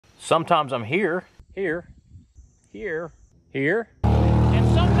Sometimes I'm here, and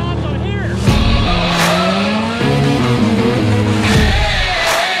sometimes I'm here.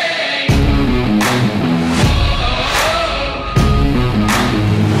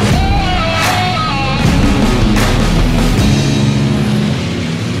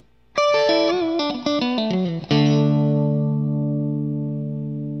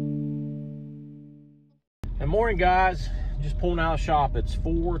 Good morning, guys. Just pulling out of the shop. It's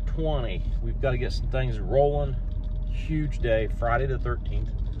 4:20. We've got to get some things rolling. Huge day, Friday the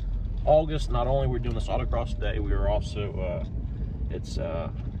 13th, August. Not only are we doing this autocross day, we are also, it's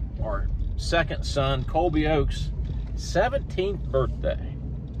our second son, Colby Oak's 17th birthday.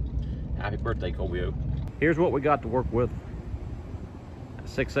 Happy birthday, Colby Oak. Here's what we got to work with at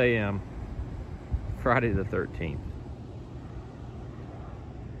 6 a.m. Friday the 13th.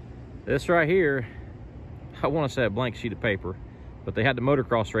 This right here, I want to say a blank sheet of paper, but they had the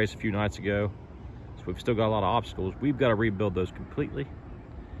motocross race a few nights ago, so we've still got a lot of obstacles. We've got to rebuild those completely,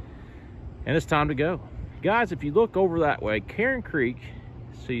 and it's time to go. Guys, if you look over that way, CAIRN Creek,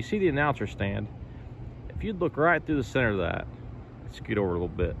 so you see the announcer stand. If you'd look right through the center of that, scoot over a little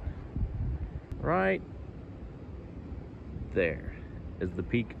bit, right there is the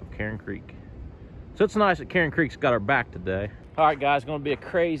peak of CAIRN Creek. So it's nice that CAIRN Creek's got our back today. All right, guys, going to be a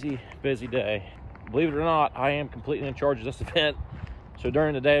crazy busy day. Believe it or not, I am completely in charge of this event. So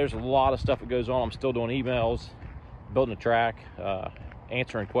during the day, there's a lot of stuff that goes on. I'm still doing emails, building a track,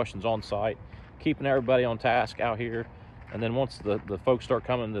 answering questions on site, keeping everybody on task out here. And then once the folks start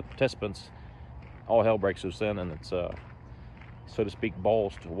coming, the participants, all hell breaks loose then, and it's, so to speak,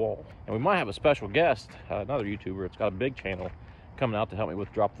 balls to the wall. And we might have a special guest, another YouTuber. It's got a big channel coming out to help me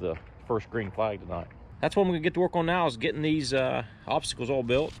with drop the first green flag tonight. That's what I'm gonna get to work on now, is getting these obstacles all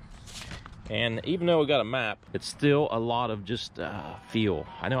built. And even though we got a map, it's still a lot of just feel.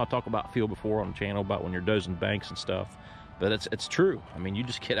 I know I talked about feel before on the channel, about when you're dozing banks and stuff, but it's true. I mean, you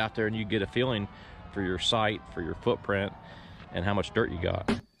just get out there and you get a feeling for your site, for your footprint, and how much dirt you got.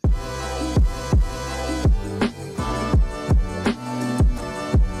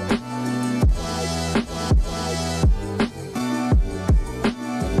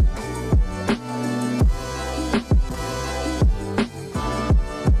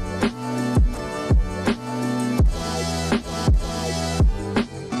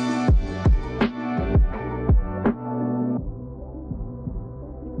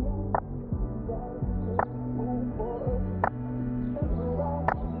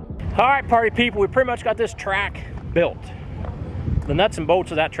 All right, party people, we pretty much got this track built. The nuts and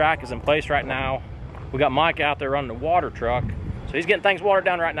bolts of that track is in place right now. We got Mike out there running the water truck, so he's getting things watered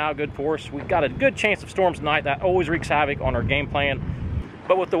down right now, good for us. We've got a good chance of storms tonight. That always wreaks havoc on our game plan.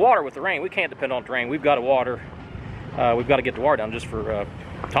 But with the water, with the rain, we can't depend on the rain. We've got to water. We've got to get the water down just for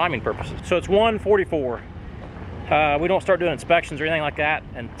timing purposes. So it's 1:44. We don't start doing inspections or anything like that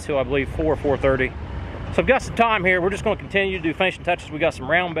until I believe 4:30. So I've got some time here. We're just going to continue to do finishing touches. We got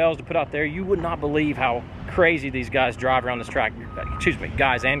some round bells to put out there. You would not believe how crazy these guys drive around this track. Excuse me,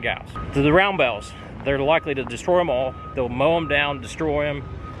 guys and gals. The round bells, they're likely to destroy them all. They'll mow them down, destroy them.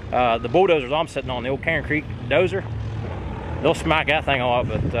 The bulldozers I'm sitting on, the old CAIRN Creek dozer, they'll smack that thing all up,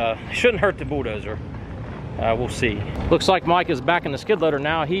 but it shouldn't hurt the bulldozer. We'll see. Looks like Mike is back in the skid loader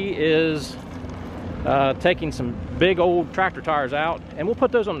now. He is taking some big old tractor tires out, and we'll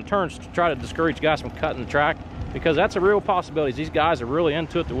put those on the turns to try to discourage guys from cutting the track, because that's a real possibility. These guys are really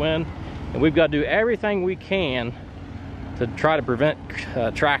into it to win, and we've got to do everything we can to try to prevent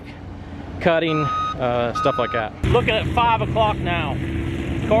track cutting, stuff like that. Looking at 5 o'clock now.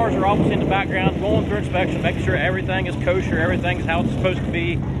 Cars are obviously in the background, going through inspection, making sure everything is kosher, everything is how it's supposed to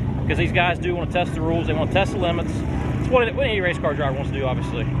be, because these guys do want to test the rules, they want to test the limits. It's what any race car driver wants to do,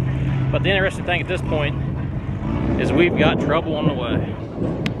 obviously. But the interesting thing at this point is we've got trouble on the way.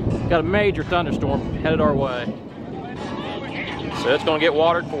 Got a major thunderstorm headed our way. So it's gonna get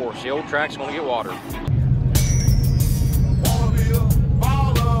watered for us. The old track's gonna get watered.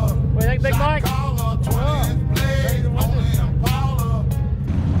 What do you think, Big Mike?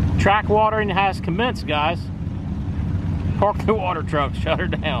 Track watering has commenced, guys. Park the water truck, shut her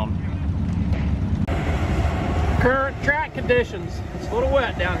down. Current track conditions. It's a little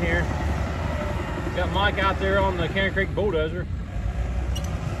wet down here. Got Mike out there on the CAIRN Creek bulldozer.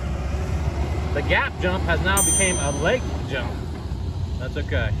 The gap jump has now become a lake jump. That's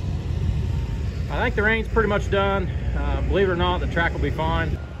okay. I think the rain's pretty much done. Believe it or not, the track will be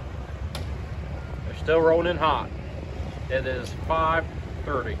fine. They're still rolling in hot. It is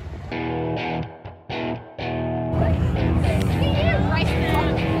 5:30.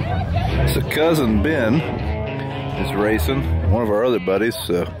 So cousin Ben is racing. one of our other buddies,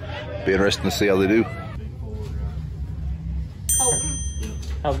 so be interesting to see how they do. Colton.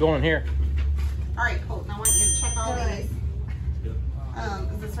 How's it going in here? All right, Colton, I want you to check all these.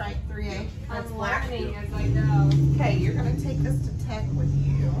 Is this right? 3A? That's black. As I go. Okay, you're going to take this to tech with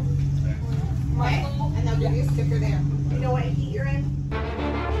you. Okay? And they'll give you a sticker there. You know what heat you're in?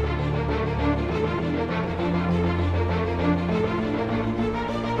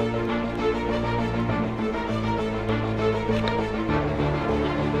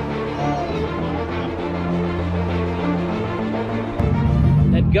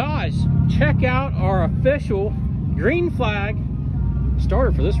 And guys, check out our official green flag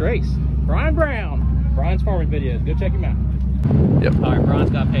starter for this race. Brian Brown, Brian's farming videos. Go check him out. Yep. All right, Brian's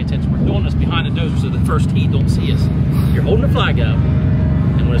got to pay attention. We're doing this behind the dozer so the first heat don't see us. You're holding the flag up,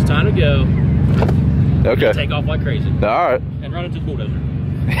 and when it's time to go, okay, take off like crazy. All right. And run into the bulldozer.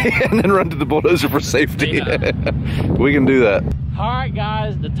 And then run to the bulldozer for safety. Yeah. We can do that. All right,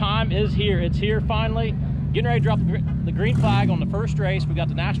 guys, the time is here. It's here finally. Getting ready to drop the green flag on the first race. We got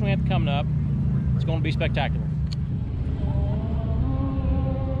the national anthem coming up. It's going to be spectacular.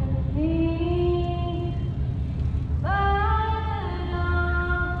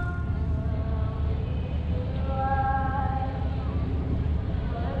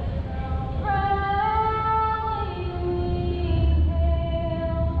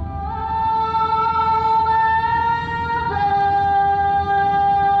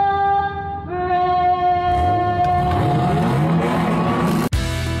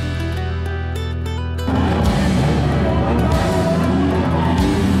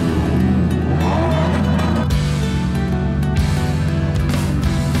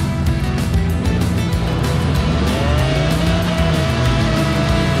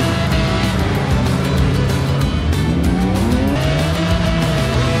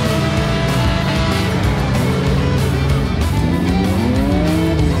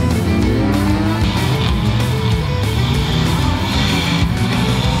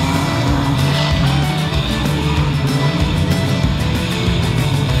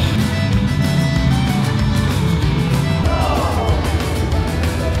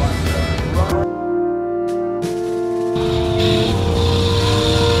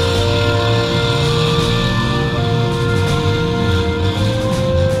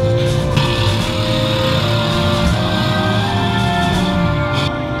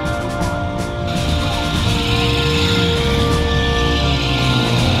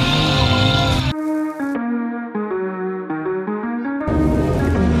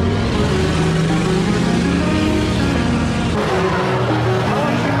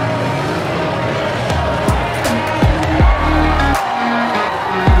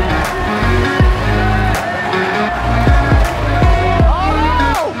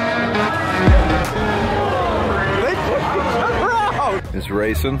 It's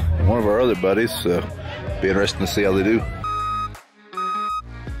racing, one of our other buddies, so be interesting to see how they do.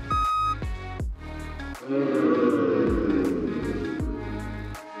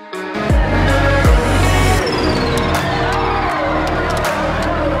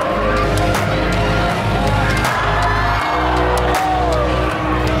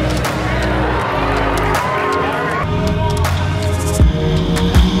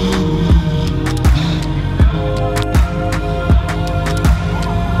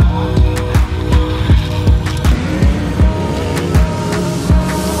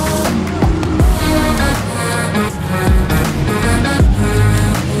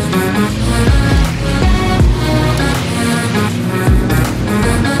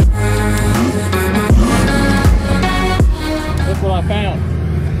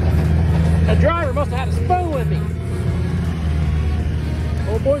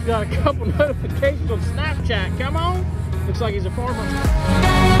 Boy's got a couple notifications on Snapchat. Come on. Looks like he's a farmer.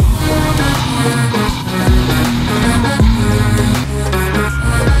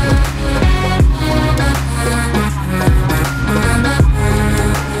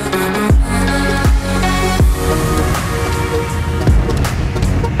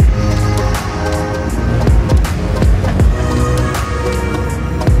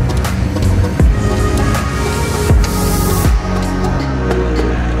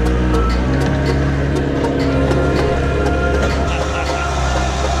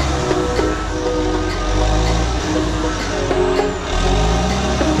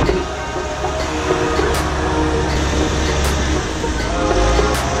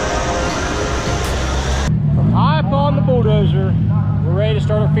 Bulldozer, we're ready to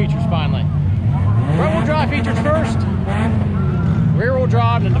start our features finally. Front wheel drive features first, rear wheel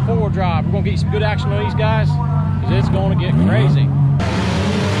drive, and then the four wheel drive. We're gonna get you some good action on these guys because it's gonna get crazy.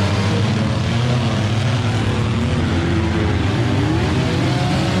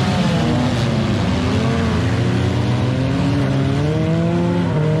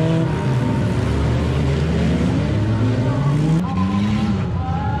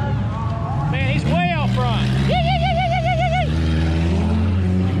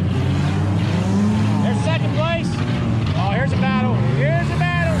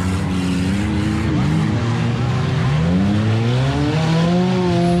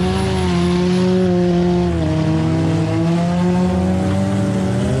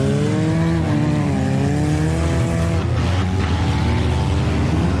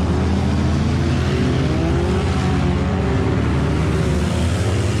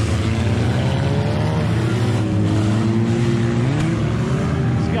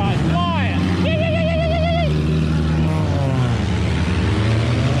 it's flying.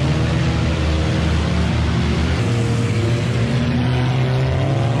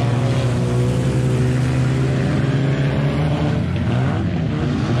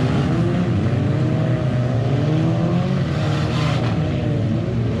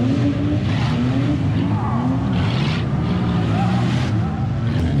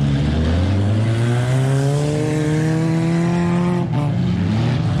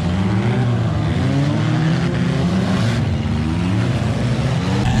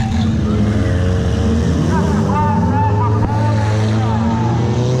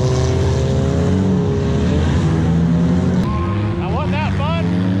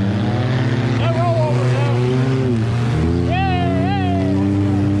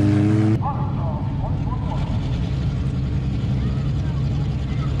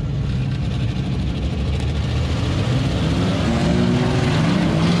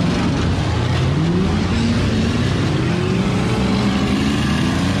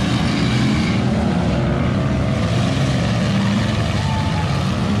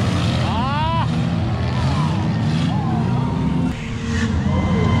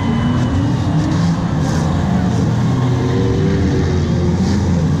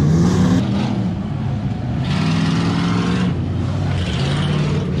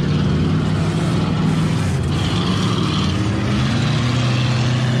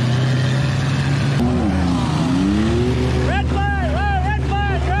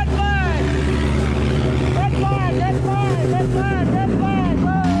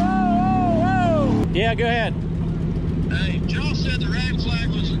 Yeah, go ahead. Hey, Joe said the red flag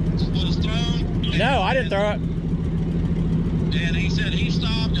was thrown. No, I didn't throw it. And he said he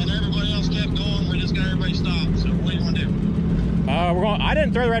stopped and everybody else kept going. We just got everybody stopped. So what do you want to do? I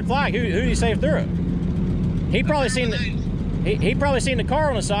didn't throw the red flag. Who did he say threw it? He probably seen he probably seen the car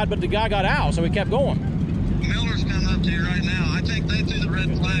on the side, but the guy got out, so we kept going. Miller's coming up to you right now. I think they threw the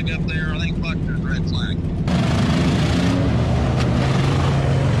red flag up there. I think Buck threw the red flag.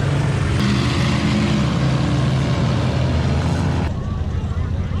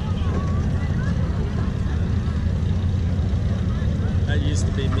 That used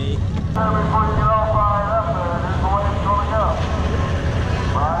to be me. Before you get all fired up there, there's the way it's going to go.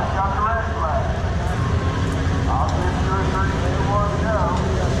 Brian's got the red flag. I'll give you a 3, 2, 1, go.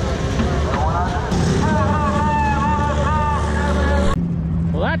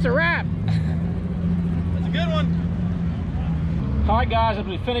 Well, that's a wrap. That's a good one. All right, guys, as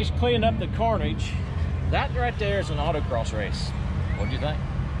we finish cleaning up the carnage, that right there is an autocross race. What do you think?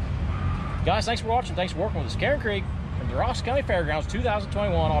 Guys, thanks for watching. Thanks for working with us. CAIRN Creek from the Ross County Fairgrounds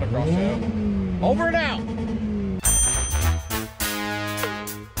 2021 Autocross Show. Over and out.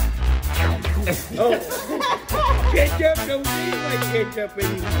 Oh, ketchup don't seem like ketchup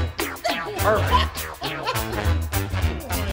anymore. Perfect.